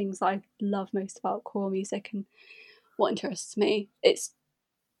kind of things that I love most about choral music and what interests me. It's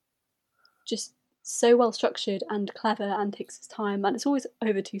just so well structured and clever and takes its time, and it's always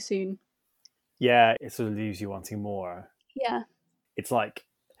over too soon. Yeah, it sort of leaves you wanting more. Yeah. It's like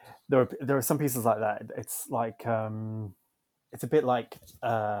there are some pieces like that. It's like it's a bit like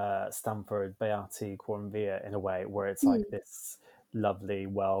Stanford Beati Quorum Via in a way, where it's like this lovely,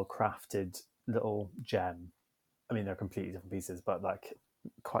 well crafted little gem. I mean, they're completely different pieces, but like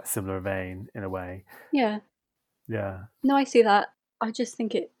quite similar vein in a way. Yeah. Yeah. No, I see that. I just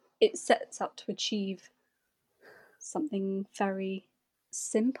think it sets up to achieve something very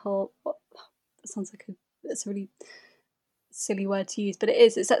simple. That sounds like it's a really silly word to use, but it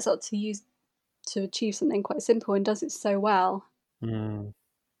is. It sets up to achieve something quite simple and does it so well.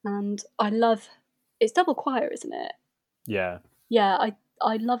 And I love it's double choir, isn't it? Yeah. Yeah,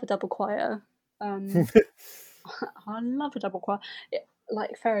 I love a double choir. I love a double choir.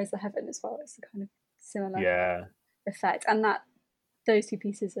 Like Pharaoh's the Heaven as well. It's a kind of similar Yeah. effect, and those two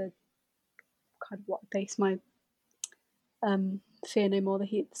pieces are kind of what base my Fear No More, The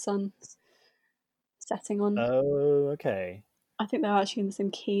Heat, The Sun setting on. Oh, okay. I think they're actually in the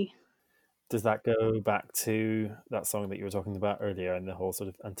same key. Does that go back to that song that you were talking about earlier and the whole sort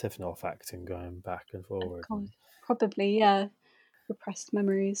of antiphonal effect and going back and forward? God, probably, yeah. Repressed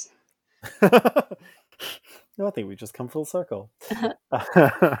memories. No, I think we've just come full circle.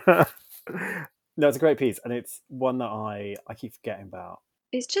 No, it's a great piece, and it's one that I keep forgetting about.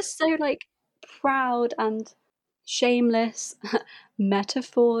 It's just so like proud and shameless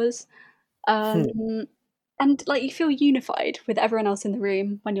metaphors. And like you feel unified with everyone else in the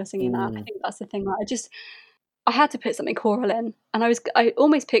room when you're singing that. I think that's the thing. Like, I had to put something choral in, and I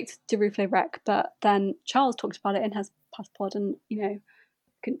almost picked De Rufle Rec, but then Charles talked about it in his past pod, and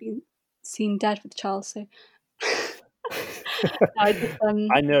couldn't be seen dead with Charles. So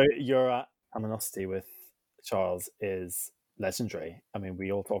I know your animosity with Charles is legendary. I mean,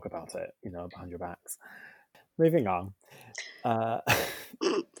 we all talk about it, behind your backs. Moving on.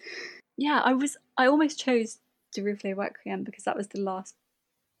 Yeah, I almost chose De Rufle Requiem because that was the last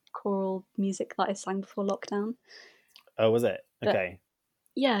choral music that I sang before lockdown. Oh, was it? Okay.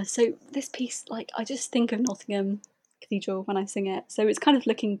 Yeah, so this piece, like, I just think of Nottingham Cathedral when I sing it. So it's kind of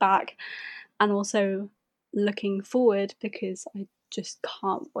looking back and also looking forward because I just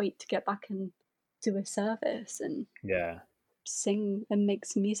can't wait to get back and do a service and sing and make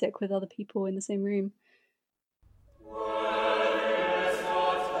some music with other people in the same room.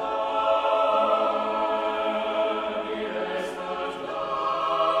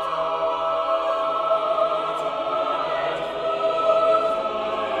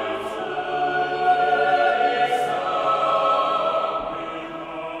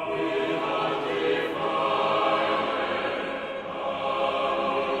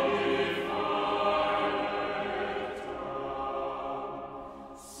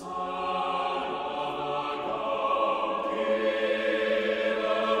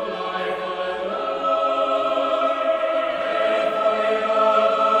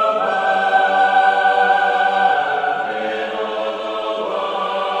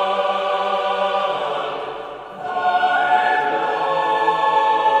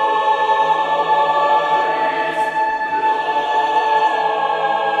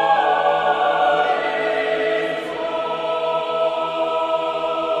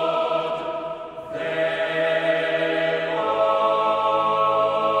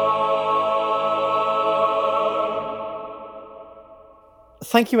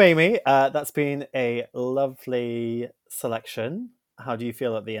 Thank you, Amy. That's been a lovely selection. How do you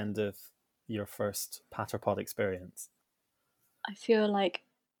feel at the end of your first Patterpod experience? I feel like,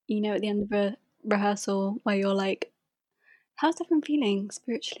 at the end of a rehearsal where you're like, how's everyone feeling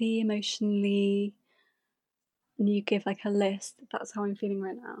spiritually, emotionally? And you give like a list. That's how I'm feeling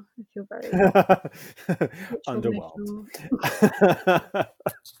right now. I feel very underwhelmed.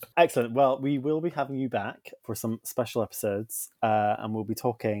 Excellent. Well, we will be having you back for some special episodes, and we'll be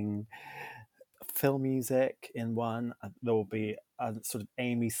talking film music in one. There will be a sort of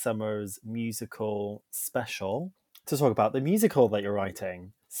Amy Summers musical special to talk about the musical that you're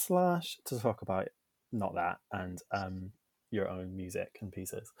writing, / to talk about not that and your own music and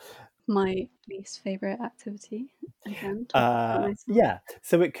pieces. My least favourite activity, again. Yeah,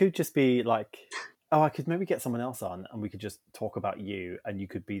 so it could just be like, I could maybe get someone else on and we could just talk about you and you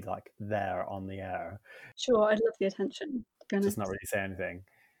could be like there on the air. Sure, I'd love the attention, to be honest. Just not really say anything.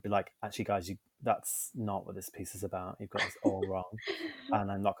 Be like, actually guys, that's not what this piece is about. You've got this all wrong.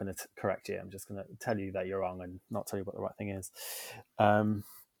 And I'm not going to correct you. I'm just going to tell you that you're wrong and not tell you what the right thing is.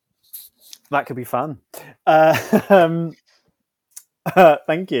 That could be fun.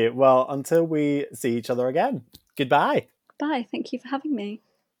 Thank you. Well, until we see each other again, goodbye. Bye. Thank you for having me.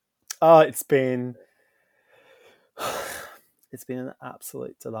 It's been an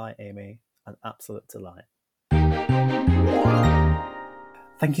absolute delight, Amy. An absolute delight.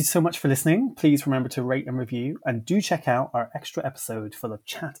 Thank you so much for listening. Please remember to rate and review, and do check out our extra episode full of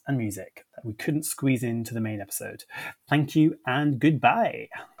chat and music that we couldn't squeeze into the main episode. Thank you and goodbye.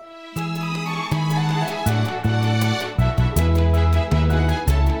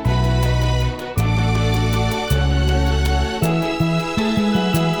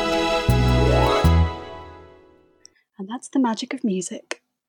 And that's the magic of music.